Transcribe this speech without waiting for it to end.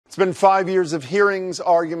It's been 5 years of hearings,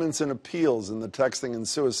 arguments, and appeals in the texting and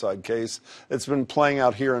suicide case that's been playing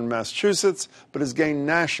out here in Massachusetts, but has gained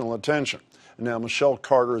national attention. And now Michelle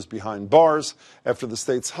Carter is behind bars after the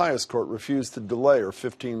state's highest court refused to delay her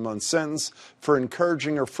 15-month sentence for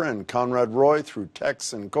encouraging her friend Conrad Roy through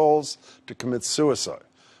texts and calls to commit suicide.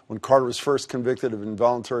 When Carter was first convicted of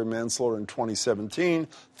involuntary manslaughter in 2017,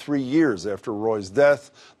 3 years after Roy's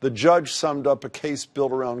death, the judge summed up a case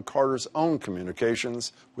built around Carter's own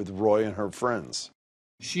communications with Roy and her friends.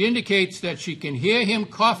 She indicates that she can hear him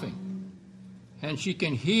coughing, and she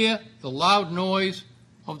can hear the loud noise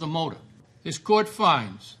of the motor. This court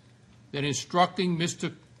finds that instructing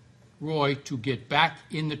Mr. Roy to get back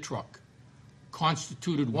in the truck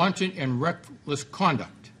constituted wanton and reckless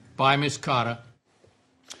conduct by Ms. Carter.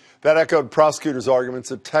 That echoed prosecutors' arguments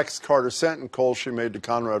that texts Carter sent and calls she made to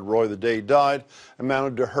Conrad Roy the day he died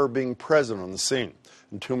amounted to her being present on the scene.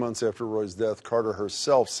 And 2 months after Roy's death, Carter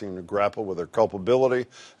herself seemed to grapple with her culpability,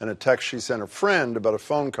 and a text she sent a friend about a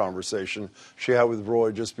phone conversation she had with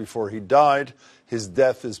Roy just before he died. His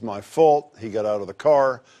death is my fault. He got out of the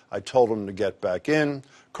car. I told him to get back in.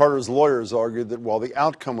 Carter's lawyers argued that while the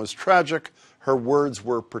outcome was tragic, her words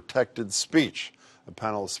were protected speech. A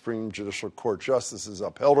panel of Supreme Judicial Court justices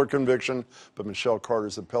upheld her conviction, but Michelle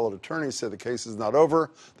Carter's appellate attorneys say the case is not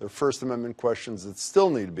over. There are First Amendment questions that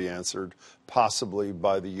still need to be answered, possibly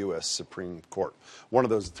by the U.S. Supreme Court. One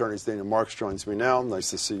of those attorneys, Daniel Marx, joins me now.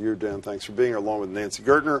 Nice to see you, Dan. Thanks for being here, along with Nancy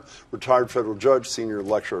Gertner, retired federal judge, senior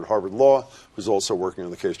lecturer at Harvard Law, who's also working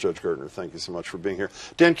on the case. Judge Gertner, thank you so much for being here.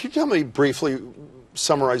 Dan, can you tell me briefly,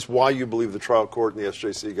 summarize why you believe the trial court and the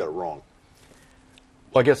SJC got it wrong?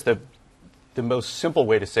 Well, I guess the most simple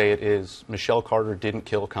way to say it is Michelle Carter didn't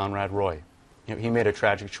kill Conrad Roy. You know, he made a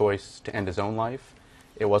tragic choice to end his own life.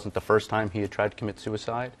 It wasn't the first time he had tried to commit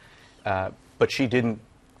suicide, but she didn't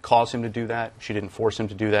cause him to do that. She didn't force him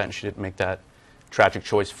to do that, and she didn't make that tragic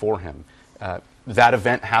choice for him. That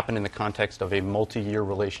event happened in the context of a multi-year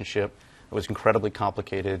relationship that was incredibly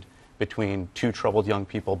complicated between two troubled young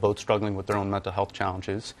people, both struggling with their own mental health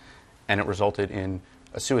challenges, and it resulted in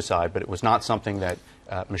a suicide, but it was not something that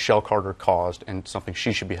Michelle Carter caused and something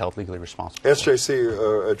she should be held legally responsible for.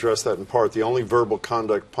 SJC addressed that in part. The only verbal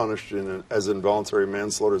conduct punished as involuntary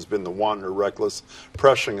manslaughter has been the wanton or reckless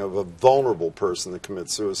pressing of a vulnerable person to commit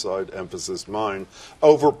suicide, emphasis mine,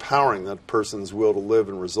 overpowering that person's will to live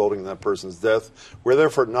and resulting in that person's death. We're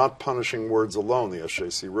therefore not punishing words alone, the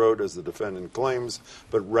SJC wrote, as the defendant claims,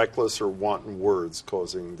 but reckless or wanton words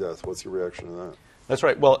causing death. What's your reaction to that? That's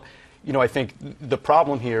right. Well, you know, I think the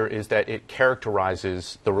problem here is that it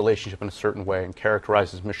characterizes the relationship in a certain way and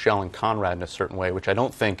characterizes Michelle and Conrad in a certain way, which I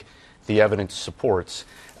don't think the evidence supports.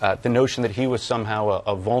 The notion that he was somehow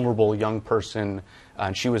a vulnerable young person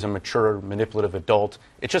and she was a mature, manipulative adult,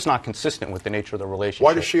 it's just not consistent with the nature of the relationship.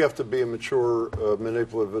 Why does she have to be a mature,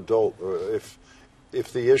 manipulative adult?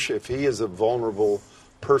 If he is a vulnerable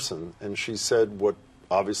person and she said what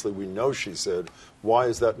obviously we know she said, why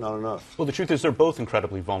is that not enough? Well, the truth is they're both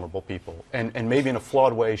incredibly vulnerable people. And maybe in a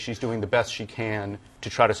flawed way, she's doing the best she can to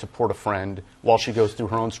try to support a friend while she goes through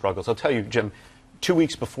her own struggles. I'll tell you, Jim, 2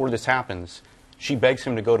 weeks before this happens, she begs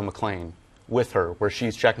him to go to McLean with her, where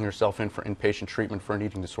she's checking herself in for inpatient treatment for an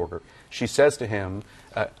eating disorder. She says to him,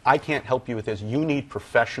 I can't help you with this. You need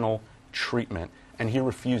professional treatment. And he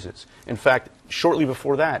refuses. In fact, shortly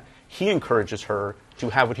before that, he encourages her to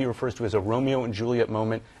have what he refers to as a Romeo and Juliet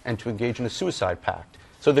moment and to engage in a suicide pact.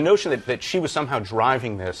 So the notion that she was somehow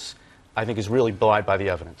driving this, I think, is really belied by the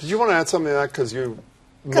evidence. Did you want to add something to that? Because you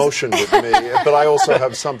motioned with me, but I also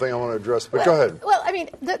have something I want to address. But go ahead. Well, I mean,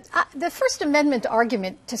 the First Amendment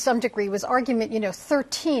argument, to some degree, was argument,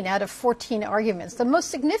 13 out of 14 arguments. The most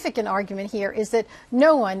significant argument here is that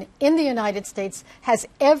no one in the United States has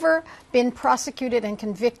ever been prosecuted and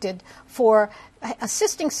convicted for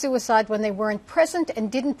assisting suicide when they weren't present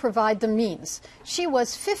and didn't provide the means. She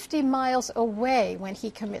was 50 miles away when he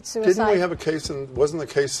commits suicide. Didn't we have a case, and wasn't the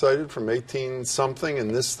case cited from 18-something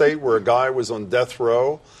in this state where a guy was on death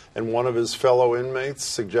row and one of his fellow inmates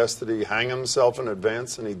suggested he hang himself in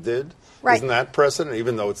advance, and he did? Right. Isn't that precedent,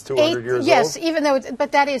 even though it's 200 years old? Yes, even though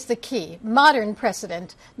but that is the key. Modern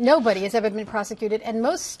precedent. Nobody has ever been prosecuted, and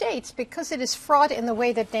most states, because it is fraught in the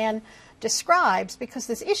way that Dan describes, because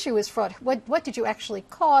this issue is fraught. What did you actually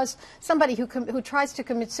cause? Somebody who tries to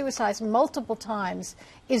commit suicide multiple times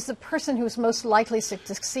is the person who's most likely to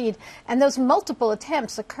succeed, and those multiple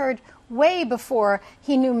attempts occurred way before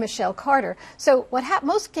he knew Michelle Carter. So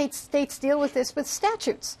most states deal with this with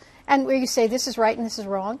statutes, and where you say this is right and this is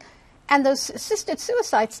wrong. And those assisted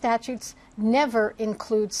suicide statutes never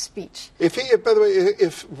include speech. By the way,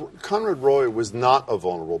 if Conrad Roy was not a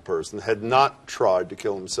vulnerable person, had not tried to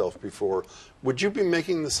kill himself before, would you be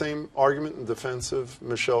making the same argument in defense of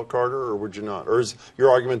Michelle Carter, or would you not? Or is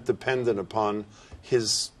your argument dependent upon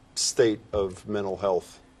his state of mental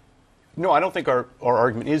health? No, I don't think our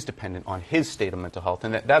argument is dependent on his state of mental health,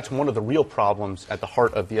 and that's one of the real problems at the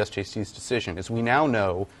heart of the SJC's decision, is we now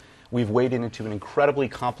know we've waded into an incredibly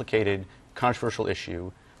complicated, controversial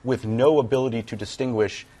issue with no ability to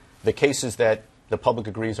distinguish the cases that the public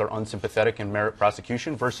agrees are unsympathetic and merit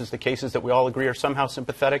prosecution versus the cases that we all agree are somehow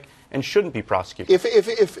sympathetic and shouldn't be prosecuted.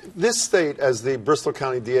 If this state, as the Bristol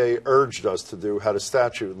County DA urged us to do, had a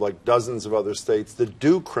statute like dozens of other states that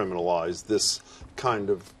do criminalize this kind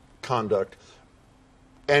of conduct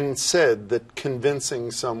and said that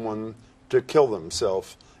convincing someone to kill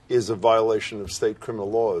themselves is a violation of state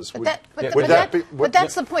criminal laws, But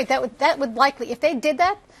that's the point. That would likely, if they did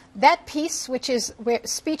that, that piece, which is where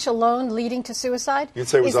speech alone leading to suicide,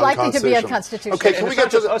 is likely to be unconstitutional. Okay, can we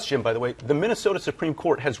get to us, Jim, by the way? The Minnesota Supreme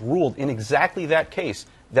Court has ruled in exactly that case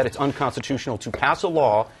that it's unconstitutional to pass a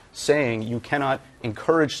law saying you cannot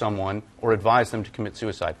encourage someone or advise them to commit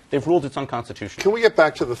suicide. They've ruled it's unconstitutional. Can we get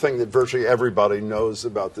back to the thing that virtually everybody knows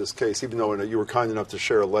about this case, even though you were kind enough to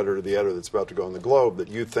share a letter to the editor that's about to go in the Globe that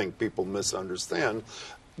you think people misunderstand?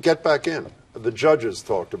 Get back in. The judges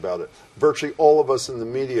talked about it. Virtually all of us in the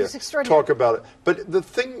media talk about it. But the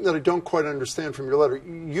thing that I don't quite understand from your letter,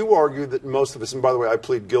 you argue that most of us, and by the way, I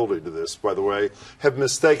plead guilty to this, by the way, have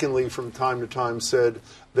mistakenly from time to time said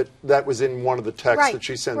that that was in one of the texts that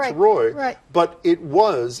she sent to Roy. Right. But it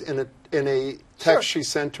was in a text she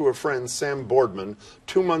sent to a friend, Sam Boardman,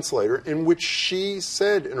 2 months later, in which she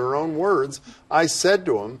said, in her own words, I said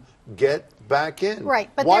to him, get back in. Right,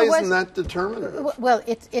 but why isn't that determinative? Well,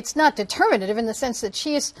 it's not determinative in the sense that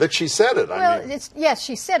she is... That she said it, well, I mean. Yes,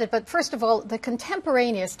 she said it, but first of all, the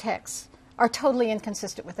contemporaneous texts are totally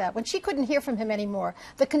inconsistent with that. When she couldn't hear from him anymore,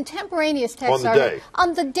 the contemporaneous texts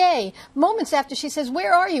on the day, moments after she says,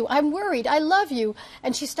 where are you? I'm worried. I love you.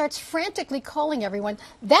 And she starts frantically calling everyone.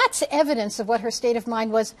 That's evidence of what her state of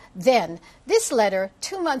mind was then. This letter,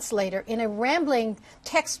 2 months later, in a rambling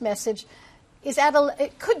text message, is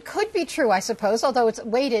it could be true, I suppose, although it's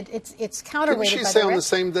weighted, it's counterweighted. Didn't she say on the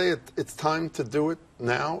same day, it's time to do it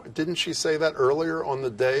now? Didn't she say that earlier on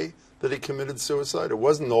the day that he committed suicide? It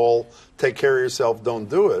wasn't all, take care of yourself, don't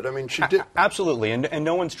do it. I mean, she did. Absolutely, and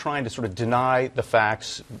no one's trying to sort of deny the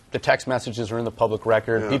facts. The text messages are in the public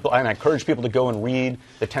record. And I encourage people to go and read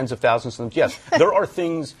the tens of thousands of them. Yes, there are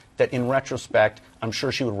things that, in retrospect, I'm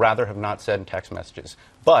sure she would rather have not said in text messages.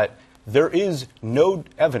 But there is no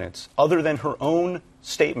evidence other than her own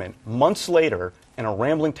statement months later in a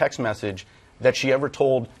rambling text message that she ever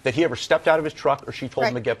told, that he ever stepped out of his truck or she told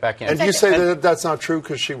him to get back in. And you say that that's not true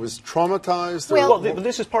because she was traumatized? Well,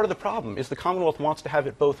 this is part of the problem, is the Commonwealth wants to have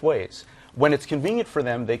it both ways. When it's convenient for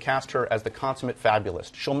them, they cast her as the consummate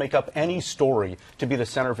fabulist. She'll make up any story to be the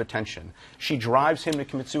center of attention. She drives him to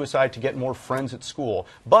commit suicide to get more friends at school.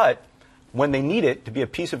 But when they need it to be a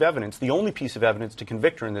piece of evidence, the only piece of evidence to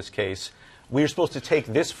convict her in this case, we are supposed to take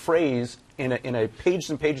this phrase in a pages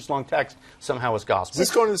and pages long text somehow as gospel. Is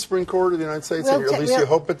this going to the Supreme Court of the United States? At least you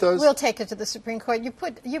hope it does? We'll take it to the Supreme Court.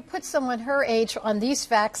 You put someone her age on these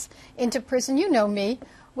facts into prison. You know me.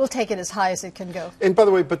 We'll take it as high as it can go. And by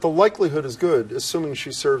the way, but the likelihood is good, assuming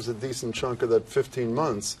she serves a decent chunk of that 15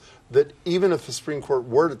 months, that even if the Supreme Court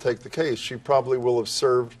were to take the case, she probably will have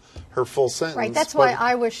served her full sentence. Right. That's why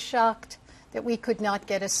I was shocked that we could not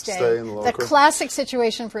get a stay. The court. Classic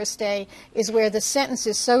situation for a stay is where the sentence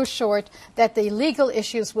is so short that the legal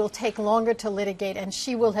issues will take longer to litigate, and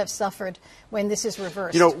she will have suffered when this is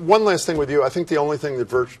reversed. You know, one last thing with you. I think the only thing that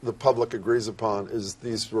the public agrees upon is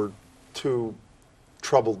these were two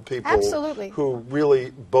troubled people who really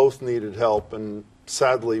both needed help, and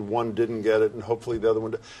sadly one didn't get it, and hopefully the other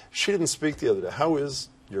one did. She didn't speak the other day. How is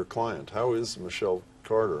your client? How is Michelle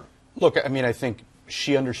Carter? Look, I mean, I think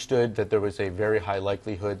she understood that there was a very high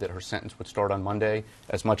likelihood that her sentence would start on Monday.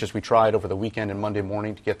 As much as we tried over the weekend and Monday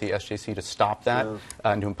morning to get the SJC to stop that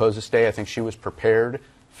and to impose a stay, I think she was prepared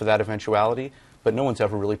for that eventuality. But no one's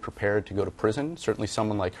ever really prepared to go to prison, certainly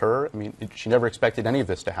someone like her. I mean, she never expected any of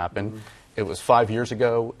this to happen. It was 5 years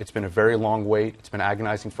ago. It's been a very long wait. It's been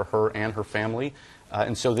agonizing for her and her family.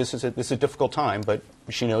 And so this is a difficult time, but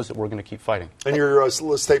she knows that we're going to keep fighting. And your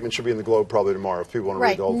statement should be in the Globe probably tomorrow if people want to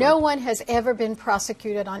read the whole thing. No one has ever been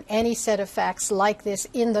prosecuted on any set of facts like this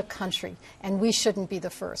in the country, and we shouldn't be the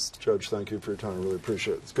first. Judge, thank you for your time. I really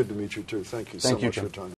appreciate it. It's good to meet you, too. Thank you so much for your time.